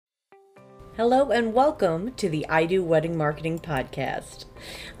Hello and welcome to the I Do Wedding Marketing Podcast.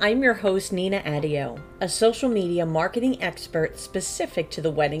 I'm your host, Nina Adio, a social media marketing expert specific to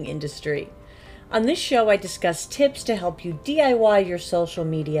the wedding industry. On this show, I discuss tips to help you DIY your social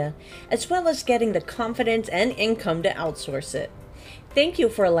media, as well as getting the confidence and income to outsource it. Thank you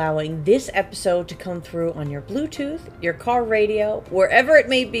for allowing this episode to come through on your Bluetooth, your car radio, wherever it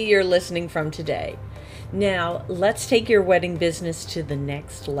may be you're listening from today. Now, let's take your wedding business to the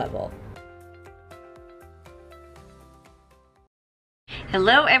next level.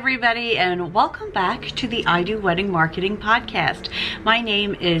 Hello everybody and welcome back to the I Do Wedding Marketing Podcast. My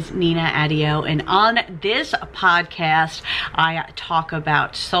name is Nina Adio, and on this podcast I talk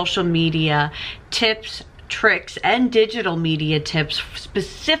about social media tips, tricks, and digital media tips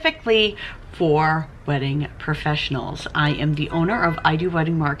specifically for wedding professionals. I am the owner of I Do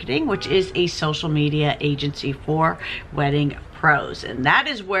Wedding Marketing, which is a social media agency for wedding pros, and that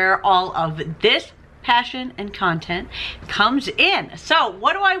is where all of this passion and content comes in. So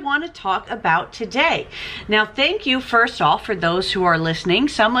what do I want to talk about today? Now, thank you first off for those who are listening.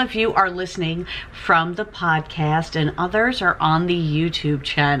 Some of you are listening from the podcast and others are on the YouTube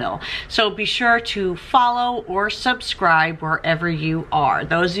channel. So be sure to follow or subscribe wherever you are.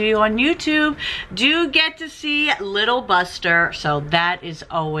 Those of you on YouTube do get to see Little Buster, so that is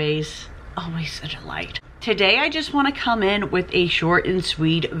always a delight. Today, I just want to come in with a short and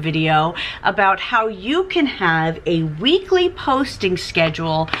sweet video about how you can have a weekly posting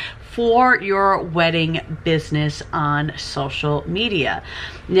schedule for your wedding business on social media.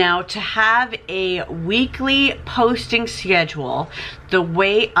 Now, to have a weekly posting schedule, the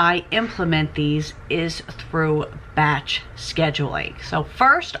way I implement these is through batch scheduling. So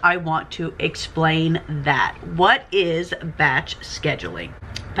first, I want to explain that. What is batch scheduling?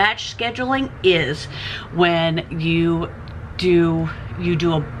 Batch scheduling is when you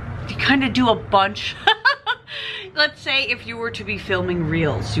kind of do a bunch. Let's say if you were to be filming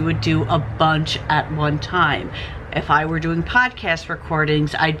reels, you would do a bunch at one time. If I were doing podcast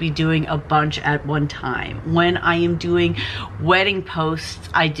recordings, I'd be doing a bunch at one time. When I am doing wedding posts,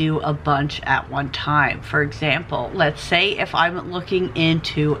 I do a bunch at one time. For example, let's say if I'm looking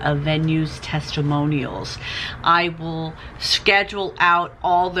into a venue's testimonials, I will schedule out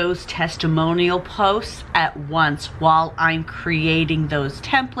all those testimonial posts at once while I'm creating those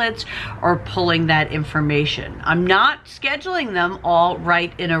templates or pulling that information. I'm not scheduling them all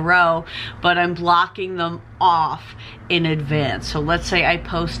right in a row, but I'm blocking them off in advance. So let's say I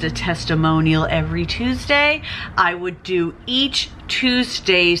post a testimonial every Tuesday. I would do each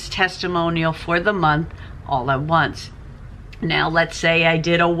Tuesday's testimonial for the month all at once. Now, let's say I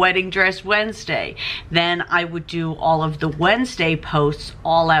did a wedding dress Wednesday. Then I would do all of the Wednesday posts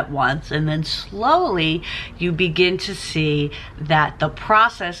all at once. And then slowly you begin to see that the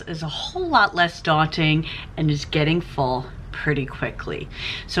process is a whole lot less daunting and is getting full pretty quickly.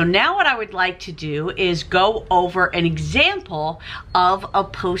 So now what I would like to do is go over an example of a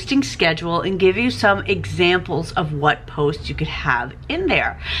posting schedule and give you some examples of what posts you could have in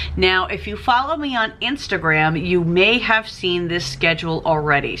there. Now, if you follow me on Instagram, you may have seen this schedule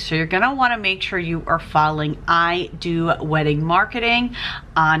already. So you're going to want to make sure you are following I Do Wedding Marketing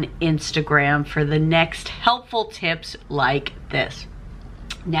on Instagram for the next helpful tips like this.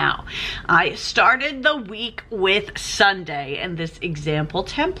 Now, I started the week with Sunday in this example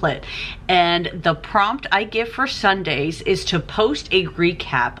template, and the prompt I give for Sundays is to post a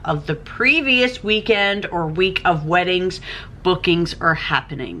recap of the previous weekend or week of weddings, bookings, or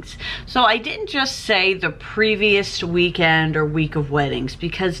happenings. So I didn't just say the previous weekend or week of weddings,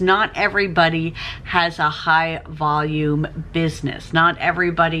 because not everybody has a high volume business. Not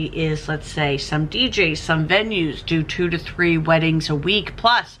everybody is, let's say, some DJs, some venues do 2 to 3 weddings a week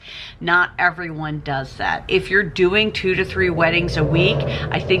plus. Not everyone does that. If you're doing 2 to 3 weddings a week,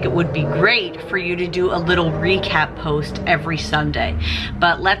 I think it would be great for you to do a little recap post every Sunday.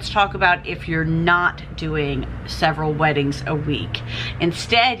 But let's talk about if you're not doing several weddings a week.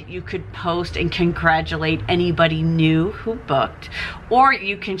 Instead, you could post and congratulate anybody new who booked, or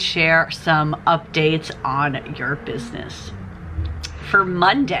you can share some updates on your business. For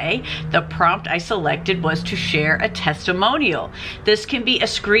Monday, the prompt I selected was to share a testimonial. This can be a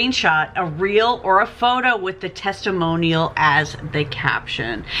screenshot, a reel, or a photo with the testimonial as the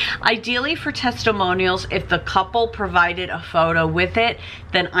caption. Ideally for testimonials, if the couple provided a photo with it,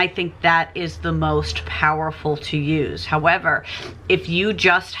 then I think that is the most powerful to use. However, if you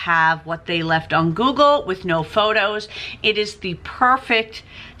just have what they left on Google with no photos, it is the perfect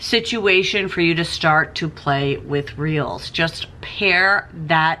situation for you to start to play with Reels. Just pair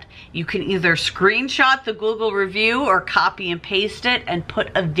that. You can either screenshot the Google review or copy and paste it and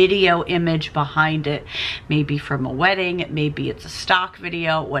put a video image behind it. Maybe from a wedding, maybe it's a stock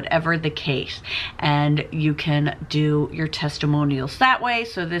video, whatever the case. And you can do your testimonials that way.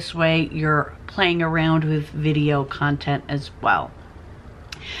 So this way you're playing around with video content as well.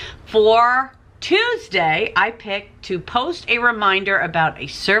 For Tuesday, I picked to post a reminder about a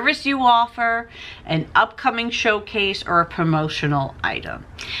service you offer, an upcoming showcase, or a promotional item.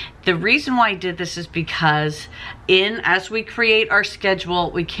 The reason why I did this is because as we create our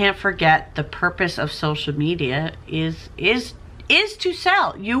schedule, we can't forget the purpose of social media is to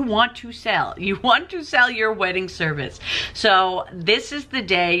sell. You want to sell. You want to sell your wedding service. So this is the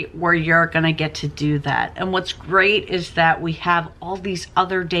day where you're going to get to do that. And what's great is that we have all these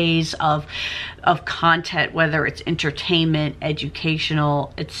other days of content, whether it's entertainment,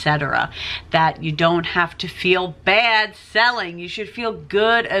 educational, etc., that you don't have to feel bad selling. You should feel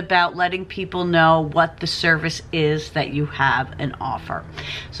good about letting people know what the service is that you have and offer.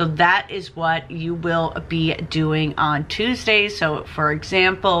 So that is what you will be doing on Tuesdays. So for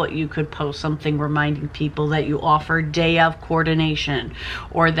example, you could post something reminding people that you offer day of coordination,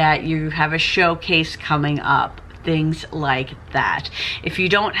 or that you have a showcase coming up. Things like that. If you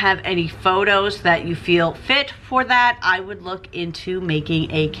don't have any photos that you feel fit for that, I would look into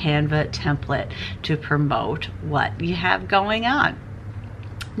making a Canva template to promote what you have going on.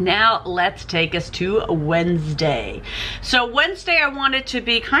 Now let's take us to Wednesday. So Wednesday, I want it to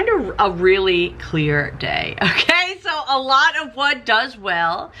be kind of a really clear day. Okay, so a lot of what does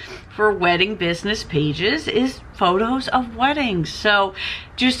well for wedding business pages is photos of weddings. So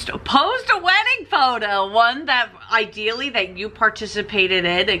just post a wedding photo, one that ideally that you participated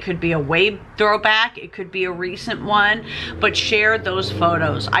in. It could be a way throwback, it could be a recent one, but share those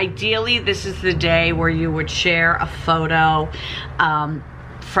photos. Ideally, this is the day where you would share a photo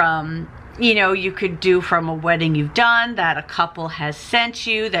from, you could do from a wedding you've done, that a couple has sent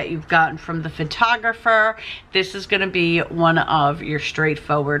you, that you've gotten from the photographer. This is going to be one of your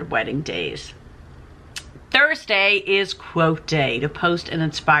straightforward wedding days. Thursday is quote day. To post an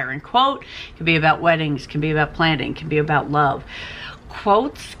inspiring quote. It can be about weddings, can be about planning, can be about love.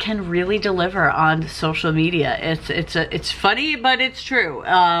 Quotes can really deliver on social media. It's funny, but it's true.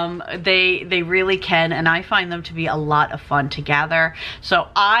 They really can, and I find them to be a lot of fun to gather. So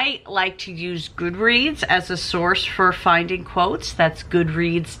I like to use Goodreads as a source for finding quotes. That's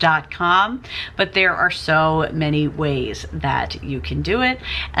goodreads.com. But there are so many ways that you can do it,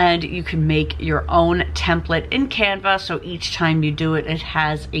 and you can make your own template in Canva. So each time you do it, it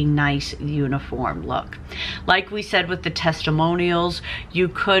has a nice uniform look. Like we said with the testimonials, you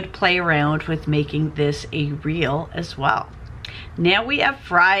could play around with making this a reel as well. Now we have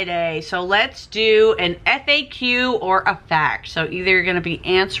Friday, so let's do an FAQ or a fact. So either you're going to be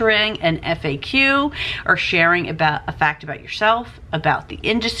answering an FAQ or sharing about a fact about yourself, about the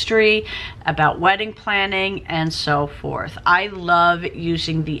industry, about wedding planning, and so forth. I love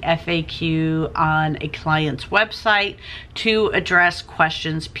using the FAQ on a client's website to address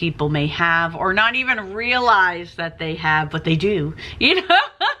questions people may have or not even realize that they have, but they do,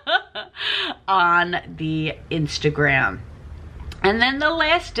 on the Instagram. And then the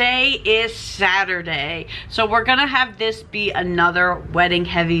last day is Saturday. So we're gonna have this be another wedding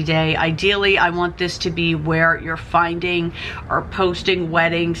heavy day. Ideally, I want this to be where you're finding or posting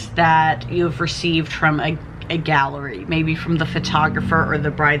weddings that you've received from a gallery, maybe from the photographer or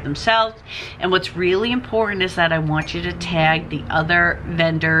the bride themselves. And what's really important is that I want you to tag the other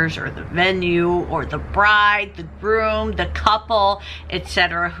vendors or the venue or the bride, the groom, the couple,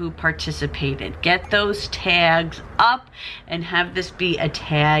 etc. who participated. Get those tags up and have this be a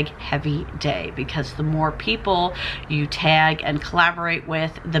tag heavy day, because the more people you tag and collaborate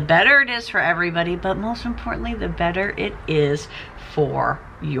with, the better it is for everybody, but most importantly, the better it is for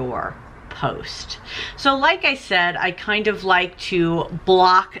your post. So like I said, I kind of like to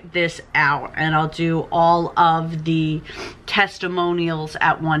block this out, and I'll do all of the testimonials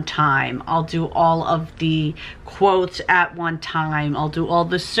at one time. I'll do all of the quotes at one time. I'll do all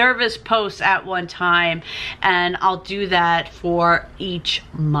the service posts at one time, and I'll do that for each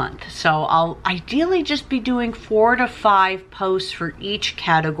month. So I'll ideally just be doing 4 to 5 posts for each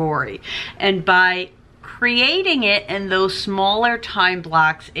category, and by creating it in those smaller time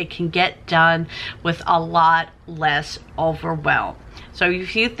blocks, it can get done with a lot less overwhelm. So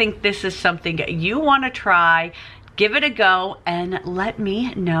if you think this is something you want to try, give it a go and let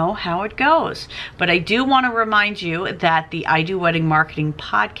me know how it goes. But I do want to remind you that the I Do Wedding Marketing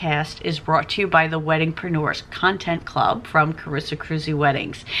podcast is brought to you by the Weddingpreneurs Content Club from Carissa Cruzy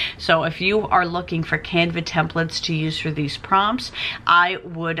Weddings. So if you are looking for Canva templates to use for these prompts, I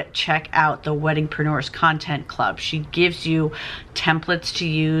would check out the Weddingpreneurs Content Club. She gives you templates to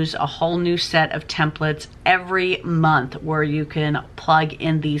use, a whole new set of templates every month where you can plug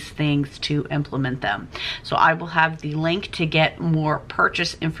in these things to implement them. So I will have the link to get more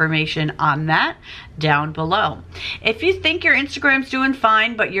purchase information on that down below. If you think your Instagram's doing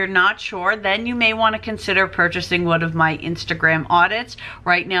fine but you're not sure, then you may want to consider purchasing one of my Instagram audits.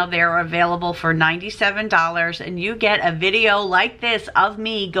 Right now they're available for $97 and you get a video like this of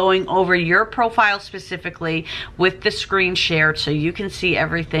me going over your profile specifically with the screen shared so you can see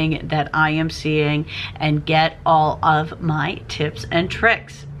everything that I am seeing and get all of my tips and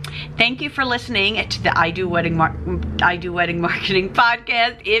tricks. Thank you for listening to the I Do Wedding Marketing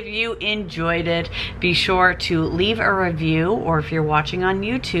podcast. If you enjoyed it, be sure to leave a review, or if you're watching on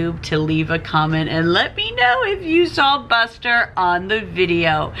YouTube, to leave a comment and let me know if you saw Buster on the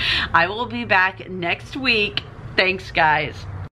video. I will be back next week. Thanks, guys.